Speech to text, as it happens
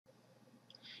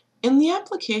In the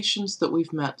applications that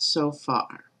we've met so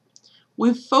far,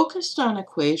 we've focused on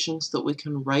equations that we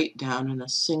can write down in a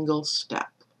single step.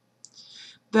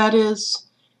 That is,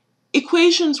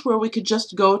 equations where we could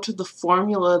just go to the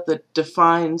formula that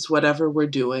defines whatever we're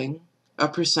doing, a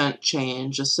percent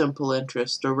change, a simple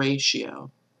interest, a ratio,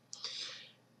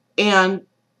 and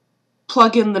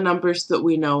plug in the numbers that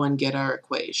we know and get our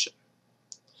equation.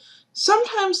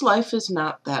 Sometimes life is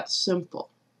not that simple.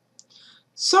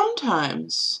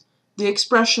 Sometimes the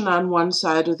expression on one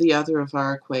side or the other of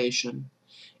our equation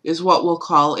is what we'll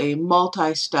call a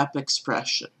multi-step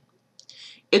expression.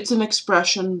 It's an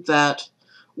expression that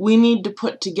we need to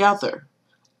put together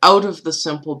out of the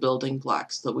simple building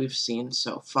blocks that we've seen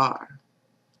so far.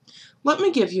 Let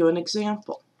me give you an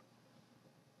example.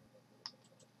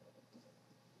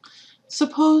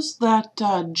 Suppose that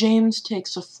James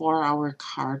takes a 4-hour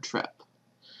car trip.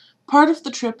 Part of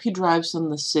the trip he drives in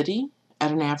the city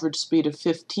at an average speed of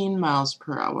 15 miles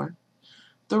per hour.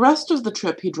 The rest of the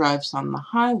trip he drives on the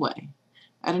highway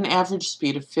at an average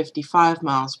speed of 55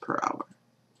 miles per hour.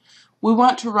 We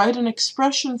want to write an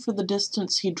expression for the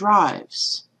distance he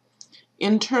drives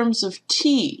in terms of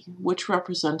t, which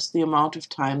represents the amount of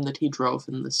time that he drove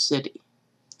in the city.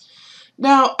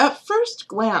 Now, at first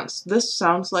glance, this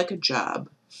sounds like a job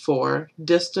for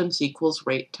distance equals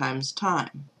rate times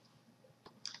time.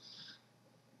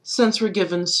 Since we're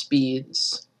given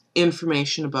speeds,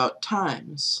 information about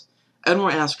times, and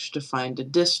we're asked to find a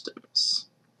distance.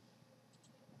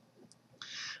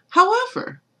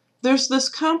 However, there's this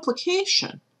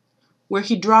complication where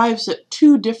he drives at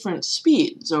 2 different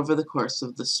speeds over the course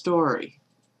of the story.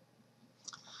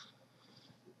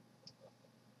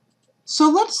 So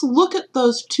let's look at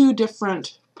those 2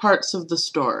 different parts of the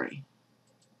story.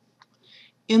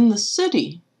 In the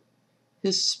city,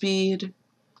 his speed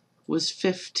was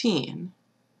 15,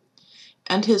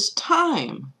 and his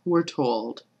time, we're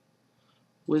told,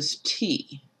 was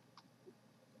t.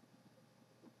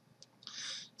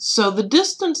 So the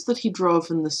distance that he drove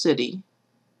in the city,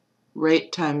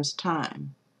 rate times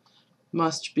time,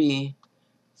 must be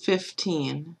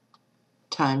 15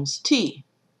 times t.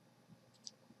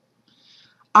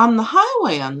 On the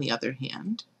highway, on the other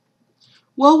hand,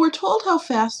 well, we're told how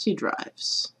fast he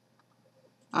drives.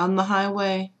 On the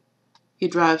highway, he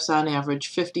drives on average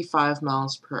 55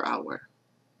 miles per hour.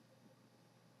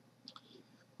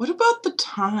 What about the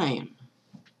time?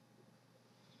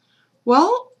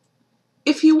 Well,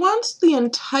 if he wants the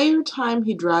entire time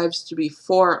he drives to be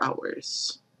 4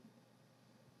 hours,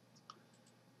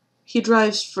 he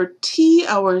drives for t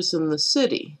hours in the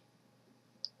city.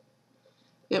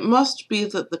 It must be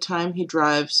that the time he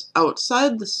drives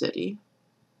outside the city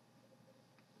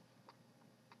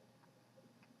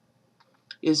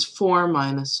is 4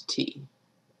 minus t.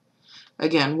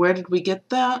 Again, where did we get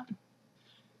that?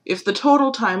 If the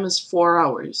total time is 4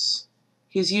 hours,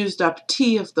 he's used up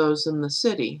t of those in the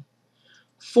city.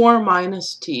 4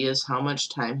 minus t is how much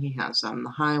time he has on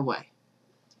the highway.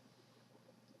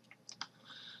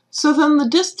 So then the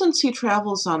distance he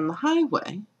travels on the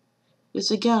highway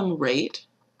is again rate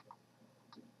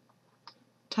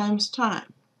times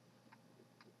time.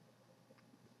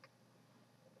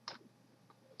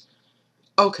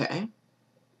 Okay.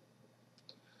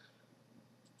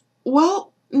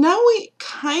 Well, now we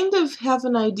kind of have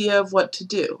an idea of what to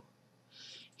do.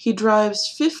 He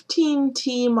drives 15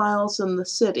 t miles in the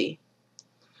city,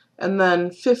 and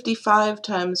then 55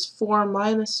 times 4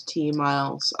 minus t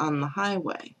miles on the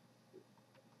highway.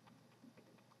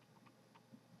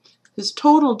 His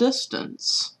total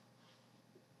distance,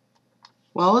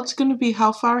 well, it's going to be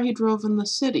how far he drove in the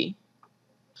city,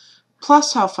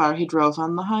 plus how far he drove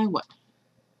on the highway.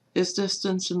 His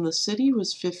distance in the city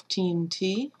was 15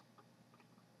 t,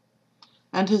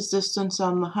 and his distance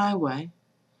on the highway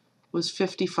was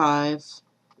 55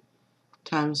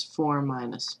 times 4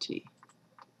 minus t.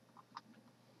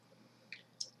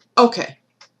 Okay.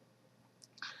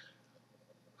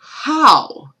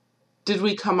 How did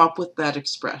we come up with that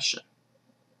expression?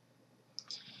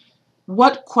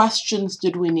 What questions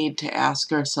did we need to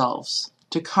ask ourselves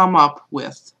to come up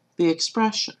with the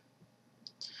expression?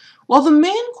 Well, the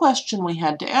main question we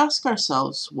had to ask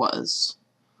ourselves was,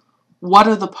 what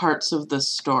are the parts of this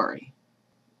story?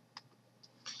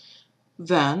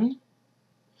 Then,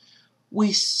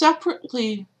 we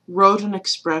separately wrote an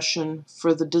expression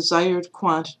for the desired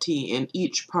quantity in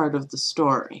each part of the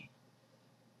story.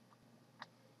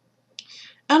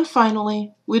 And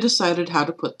finally, we decided how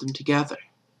to put them together.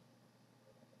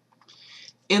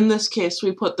 In this case,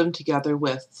 we put them together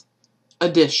with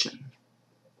addition.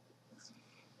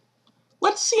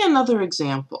 Let's see another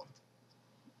example.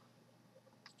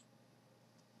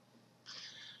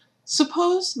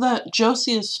 Suppose that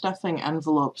Josie is stuffing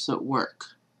envelopes at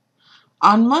work.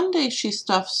 On Monday, she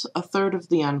stuffs a third of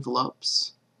the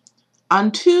envelopes.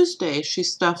 On Tuesday, she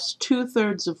stuffs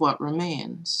 2/3 of what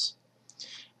remains.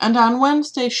 And on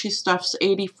Wednesday, she stuffs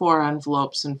 84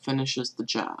 envelopes and finishes the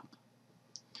job.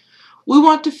 We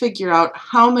want to figure out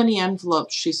how many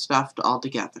envelopes she stuffed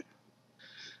altogether.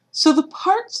 So the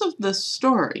parts of this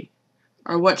story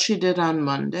are what she did on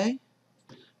Monday,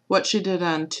 what she did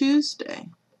on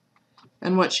Tuesday,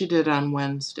 and what she did on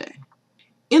Wednesday.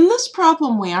 In this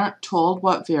problem, we aren't told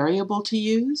what variable to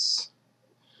use,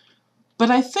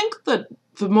 but I think that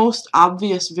the most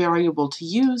obvious variable to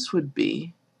use would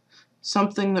be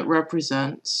something that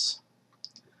represents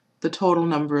the total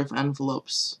number of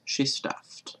envelopes she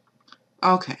stuffed.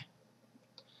 Okay,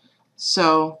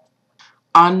 so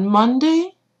on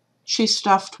Monday, she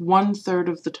stuffed 1/3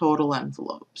 of the total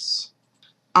envelopes.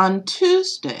 On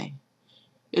Tuesday,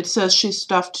 it says she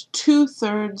stuffed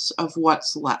 2/3 of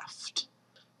what's left.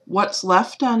 What's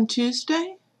left on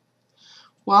Tuesday?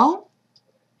 Well,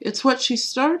 it's what she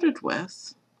started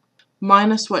with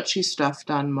minus what she stuffed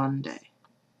on Monday.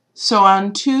 So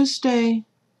on Tuesday,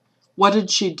 what did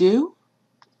she do?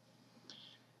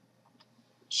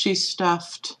 She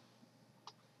stuffed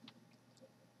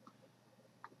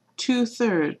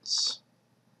 2/3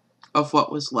 of what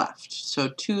was left. So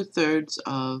 2/3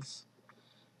 of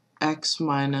x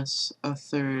minus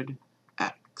 1/3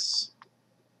 x.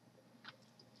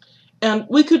 And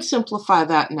we could simplify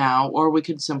that now, or we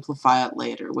could simplify it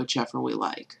later, whichever we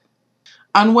like.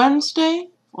 On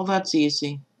Wednesday, well, that's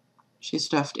easy. She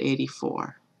stuffed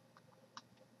 84.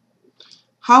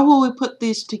 How will we put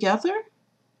these together?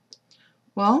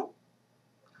 Well,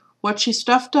 what she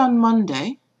stuffed on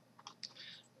Monday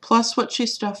plus what she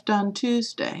stuffed on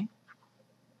Tuesday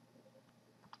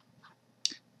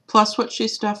plus what she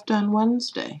stuffed on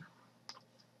Wednesday.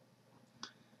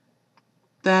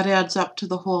 That adds up to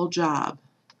the whole job.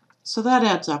 So that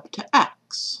adds up to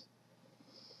x.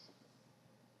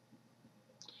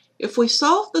 If we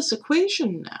solve this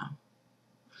equation now,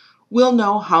 we'll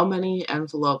know how many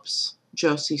envelopes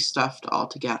Josie stuffed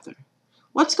altogether.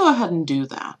 Let's go ahead and do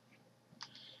that.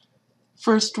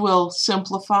 First, we'll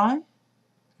simplify.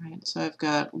 Right, so I've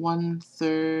got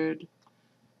 1/3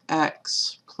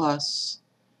 x plus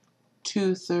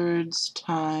 2/3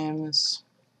 times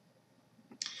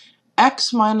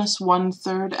x minus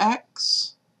 1/3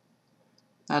 x.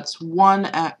 That's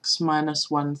 1x minus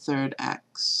 1/3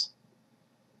 x.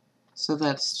 So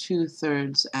that's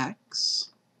 2/3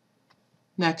 x.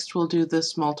 Next, we'll do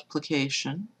this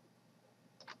multiplication.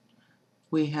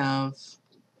 We have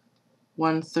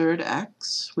 1/3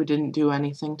 x. We didn't do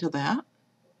anything to that.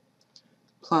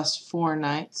 Plus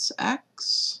 4/9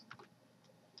 x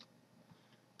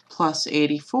plus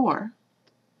 84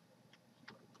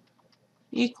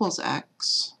 equals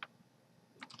x.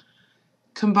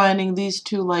 Combining these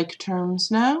two like terms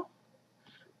now,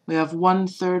 we have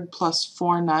 1/3 plus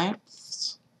 4/9.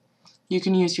 You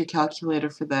can use your calculator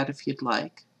for that if you'd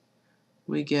like.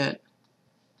 We get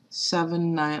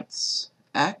 7/9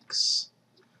 x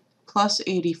plus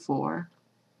 84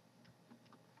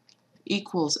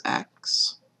 equals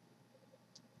x.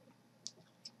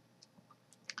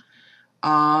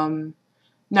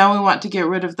 Now we want to get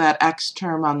rid of that x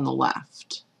term on the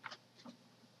left.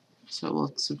 So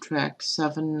we'll subtract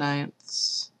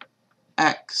 7/9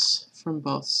 x from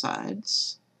both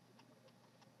sides.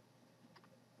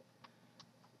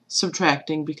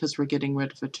 Subtracting because we're getting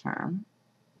rid of a term.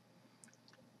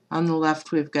 On the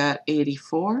left, we've got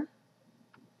 84.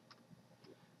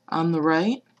 On the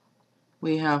right,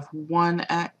 we have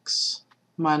 1x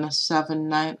minus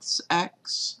 7/9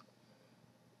 x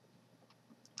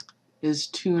is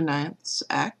 2/9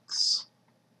 x.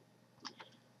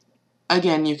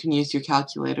 Again, you can use your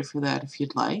calculator for that if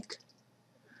you'd like.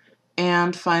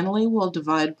 And finally, we'll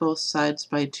divide both sides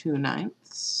by 2/9,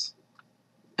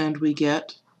 and we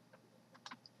get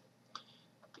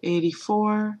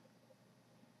 84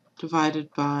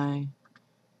 divided by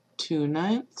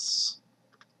 2/9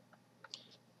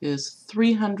 is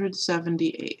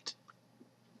 378.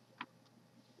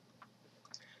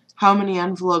 How many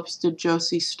envelopes did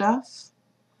Josie stuff?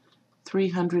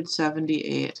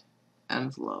 378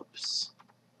 envelopes.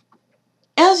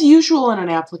 As usual in an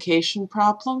application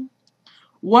problem,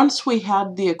 once we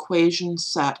had the equation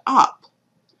set up,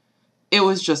 it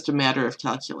was just a matter of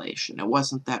calculation. It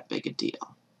wasn't that big a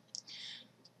deal.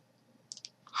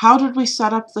 How did we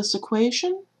set up this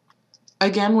equation?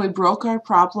 Again, we broke our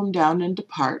problem down into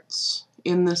parts.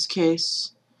 In this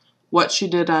case, what she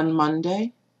did on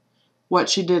Monday, what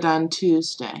she did on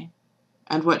Tuesday,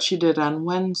 and what she did on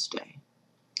Wednesday.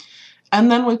 And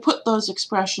then we put those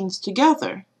expressions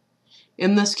together,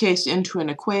 in this case into an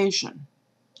equation,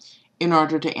 in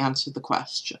order to answer the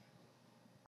question.